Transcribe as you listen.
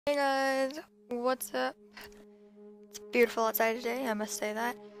Hey guys, what's up? It's beautiful outside today, I must say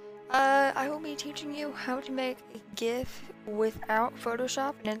that. I will be teaching you how to make a GIF without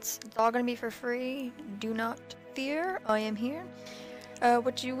Photoshop, and it's all gonna be for free. Do not fear, I am here.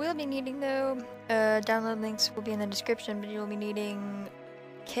 What you will be needing though, download links will be in the description, but you'll be needing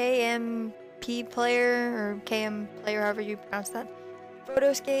KMP player, or KM player, however you pronounce that,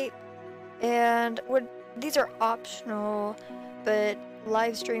 Photoscape, and these are optional, but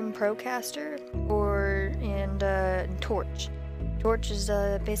Livestream Procaster and Torch. Torch is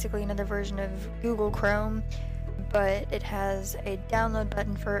basically another version of Google Chrome, but it has a download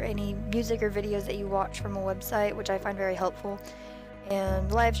button for any music or videos that you watch from a website, which I find very helpful. And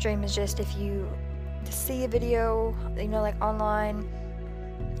Livestream is just if you see a video, like online,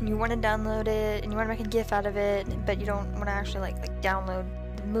 and you want to download it, and you want to make a GIF out of it, but you don't want to actually like download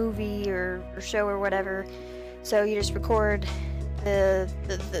the movie or show or whatever. So you just record the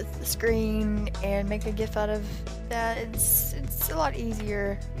screen and make a GIF out of that. It's a lot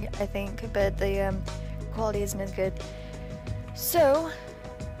easier, I think, but the quality isn't as good. So,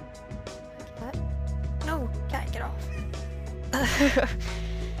 cat? No, cat, get off.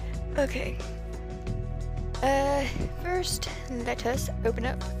 Okay. First, let us open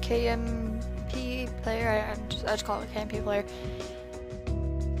up KMP player. I just call it KMP player.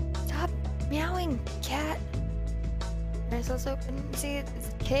 Stop meowing, cat. Alright, so let's open. See,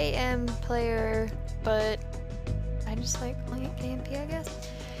 it's KM player, but I just like calling it KMP, I guess.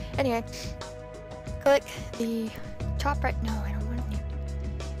 Anyway, click the top right. No, I don't want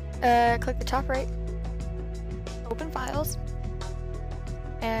it. Click the top right. Open files,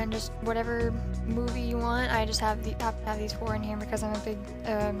 and just whatever movie you want. I just have to have these 4 in here because I'm a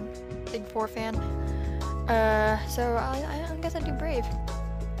big 4 fan. So I guess I do Brave.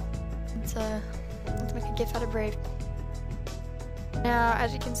 Let's make a GIF out of Brave. Now,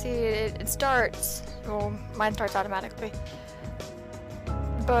 as you can see, it starts, well, mine starts automatically,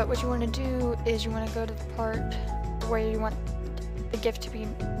 but what you want to do is you want to go to the part where you want the GIF to be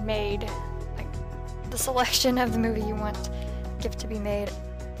made, like the selection of the movie you want GIF to be made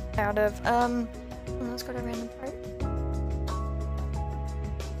out of. Let's go to random part.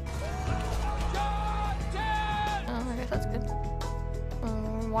 Oh, I guess that's good.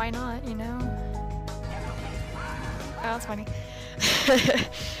 Why not, Oh, that's funny.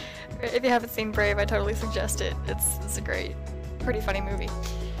 If you haven't seen Brave, I totally suggest it. It's a great, pretty funny movie.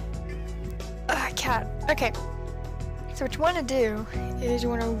 Cat. Okay. So what you want to do is you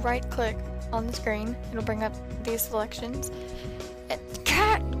want to right click on the screen. It'll bring up these selections.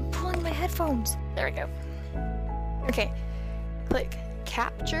 Cat! I'm pulling my headphones. There we go. Okay. Click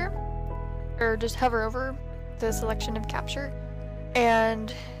capture, or just hover over the selection of capture,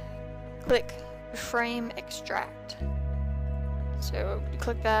 and click frame extract. So you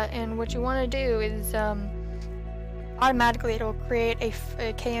click that, and what you want to do is automatically it'll create a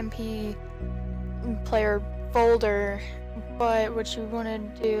KMP player folder, but what you want to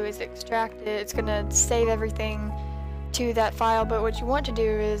do is extract it. It's going to save everything to that file, but what you want to do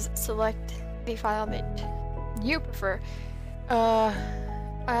is select the file that you prefer. I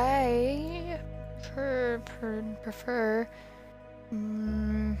prefer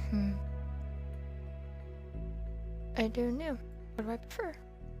I don't know. What do I prefer?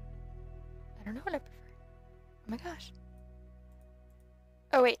 I don't know what I prefer. Oh my gosh.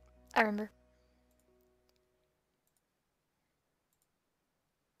 Oh wait, I remember.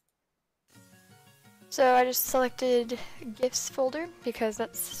 So I just selected Gifs folder because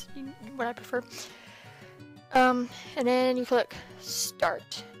that's what I prefer. And then you click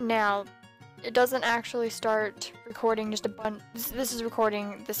start. Now, it doesn't actually start recording just a bunch. This is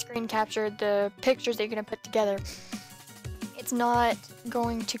recording the screen capture, the pictures that you're gonna put together. It's not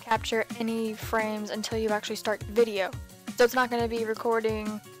going to capture any frames until you actually start the video. So it's not going to be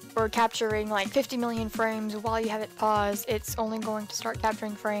recording or capturing like 50 million frames while you have it paused. It's only going to start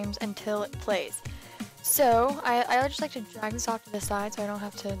capturing frames until it plays. So I just like to drag this off to the side so I don't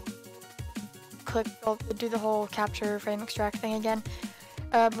have to do the whole capture frame extract thing again.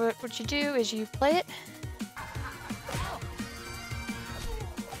 But what you do is you play it,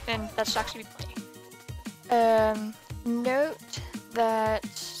 and that should actually be playing. Note that,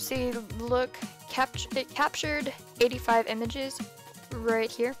 see, look, it captured 85 images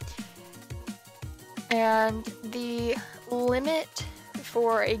right here, and the limit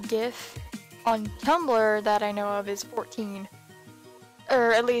for a GIF on Tumblr that I know of is 14,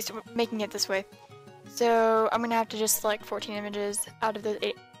 or at least making it this way. So I'm gonna have to just select 14 images out of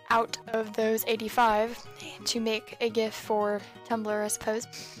those 85 to make a GIF for Tumblr, I suppose.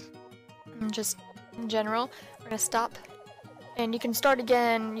 And just in general, we're gonna stop And you can start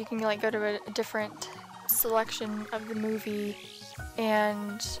again. You can like go to a different selection of the movie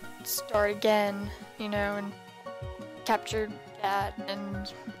and start again, you know, and capture that,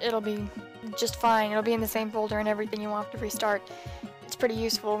 and it'll be just fine. It'll be in the same folder and everything. You won't have to restart. It's pretty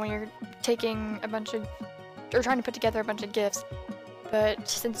useful when you're taking a bunch of, or trying to put together a bunch of GIFs. But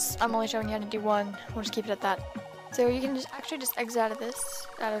since I'm only showing you how to do one, we'll just keep it at that. So you can actually just exit out of this,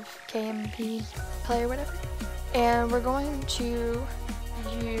 out of KMP Play or whatever. And we're going to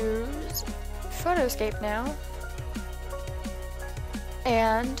use Photoscape now.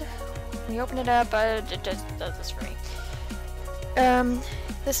 And when you open it up, it just does this for me.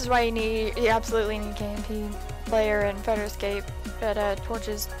 This is why you absolutely need KMP Player and Photoscape, but Torch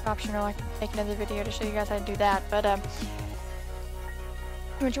is optional. I can make another video to show you guys how to do that. But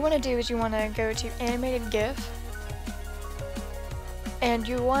what you want to do is you want to go to Animated GIF, and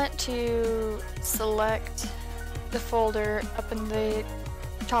you want to select the folder up in the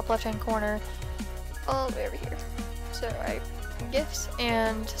top left-hand corner, all the way over here. So GIFs,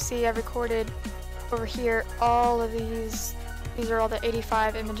 and see I've recorded over here all of these. These are all the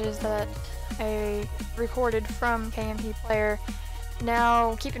 85 images that I recorded from KMP Player.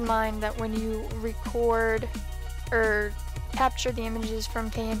 Now keep in mind that when you record or capture the images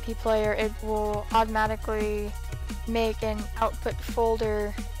from KMP Player, it will automatically make an output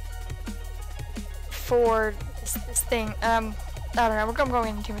folder for this thing. I don't know, I'm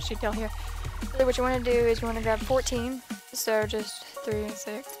going into too much detail here. So what you want to do is you want to grab 14, so just 3,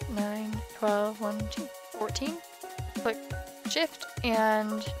 6, 9, 12, 1, 2, 14. Click Shift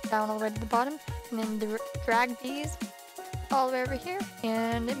and down all the way to the bottom, and then drag these all the way over here,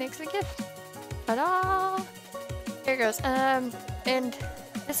 and it makes a GIF. Ta-da! Here it goes. And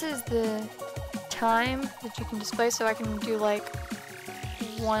this is the time that you can display, so I can do like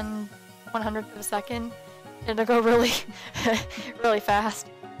 1/100th of a second. It'll go really, really fast.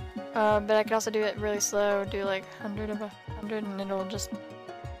 But I can also do it really slow, do like 100 of 100, and it'll just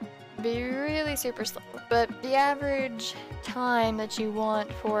be really super slow. But the average time that you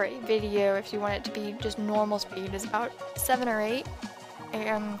want for a video, if you want it to be just normal speed, is about 7 or 8.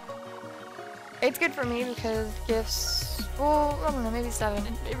 And it's good for me because GIFs, well, I don't know, maybe 7.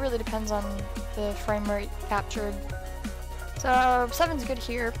 It really depends on the frame rate captured. So 7's good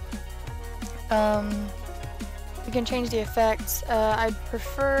here. You can change the effects. I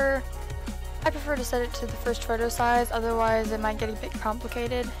prefer to set it to the first photo size, otherwise it might get a bit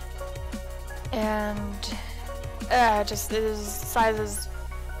complicated. And size is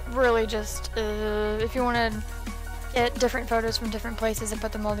really just, if you want to get different photos from different places and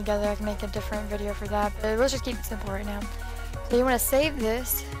put them all together, I can make a different video for that, but let's just keep it simple right now. So you want to save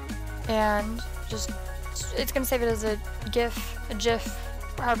this, and it's going to save it as a GIF,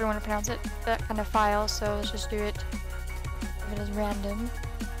 however you want to pronounce it, that kind of file. So let's just do it, leave it as random.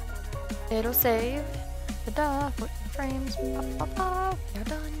 It'll save. Ta-da! 14 frames. Pop, pop. You're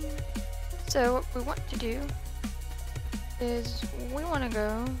done. So what we want to do is we want to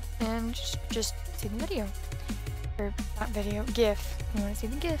go and just see the video, or not video, GIF. You want to see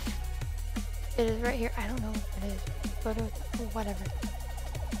the GIF? It is right here. I don't know what it is. Photo, whatever.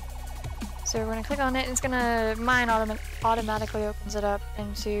 So we're gonna click on it, and it's gonna, mine automatically opens it up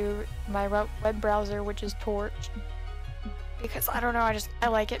into my web browser, which is Torch. Because I don't know, I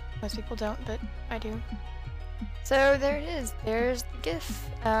like it. Most people don't, but I do. So there it is. There's the GIF.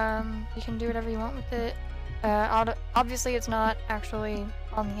 You can do whatever you want with it. Obviously, it's not actually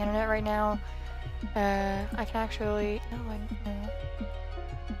on the internet right now. I can actually. No.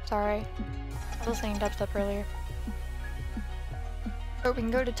 Sorry, I was listening to dubstep earlier. But we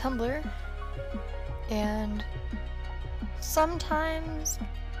can go to Tumblr, and sometimes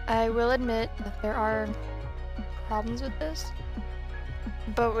I will admit that there are problems with this.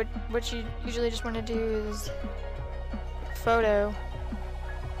 But what you usually just want to do is photo.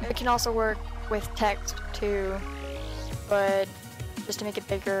 It can also work with text too, but just to make it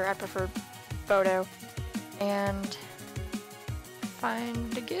bigger, I prefer photo. And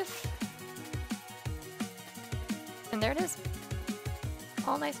find the GIF, and there it is,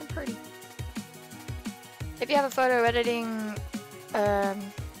 all nice and pretty. If you have a photo editing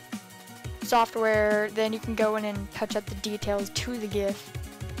software, then you can go in and touch up the details to the GIF.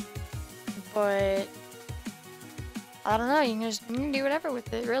 But I don't know, you can do whatever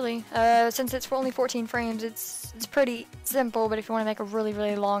with it, really. Since it's for only 14 frames, it's pretty simple. But if you want to make a really,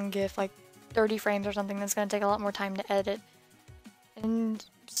 really long GIF, like 30 frames or something, that's going to take a lot more time to edit and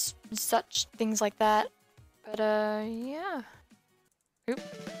such things like that. But yeah. Oop.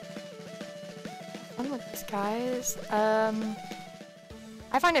 Fun with this, guys.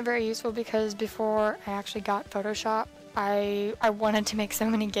 I find it very useful because before I actually got Photoshop, I wanted to make so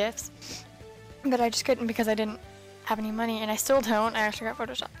many GIFs, but I just couldn't because I didn't have any money, and I still don't. I actually got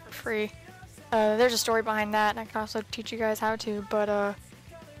Photoshop for free. There's a story behind that, and I can also teach you guys how to, but I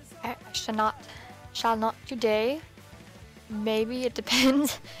shall not today. Maybe it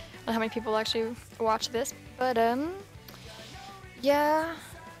depends on how many people actually watch this, but yeah.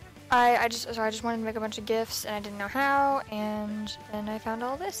 I just wanted to make a bunch of GIFs, and I didn't know how, and then I found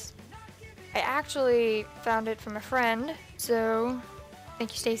all this. I actually found it from a friend, so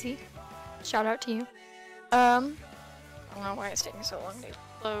thank you, Stacy. Shout out to you. I don't know why it's taking so long to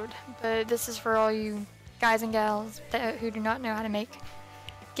load, but this is for all you guys and gals who do not know how to make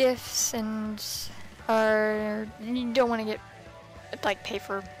GIFs and you don't want to get like pay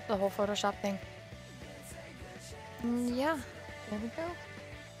for the whole Photoshop thing. And yeah, there we go.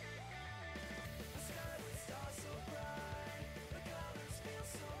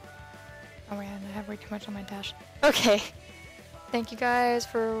 Oh man, I have way too much on my dash. Okay. Thank you guys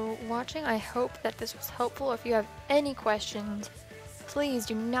for watching. I hope that this was helpful. If you have any questions, please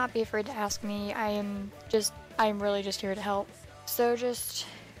do not be afraid to ask me. I'm really just here to help. So just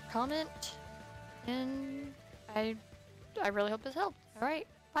comment, and I really hope this helped. Alright,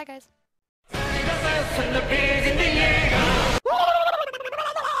 bye guys.